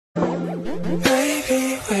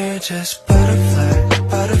Maybe we're just butterflies,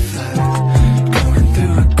 butterflies, going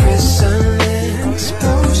through a chrysalis.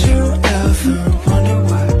 Suppose you ever wonder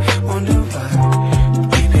why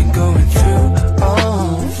we've been going through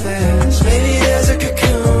all this. Maybe there's a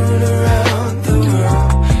cocoon around the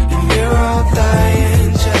world, and we're all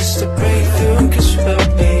dying just to break through. 'Cause we'll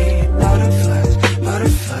be butterflies,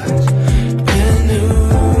 butterflies, brand new.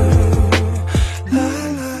 La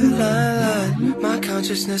la la la. My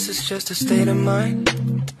consciousness is just a state of mind.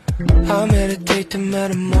 I'll meditate to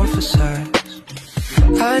metamorphosize.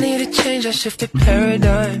 I need a change, I shifted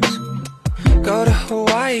paradigms. Go to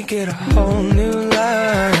Hawaii, get a whole new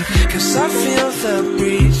life. 'Cause I feel the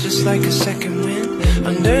breeze just like a second wind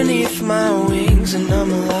underneath my wings, and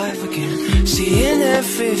I'm alive again, seeing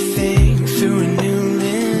everything through a new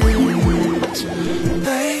lens.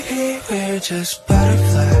 Maybe we're just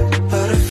butterflies,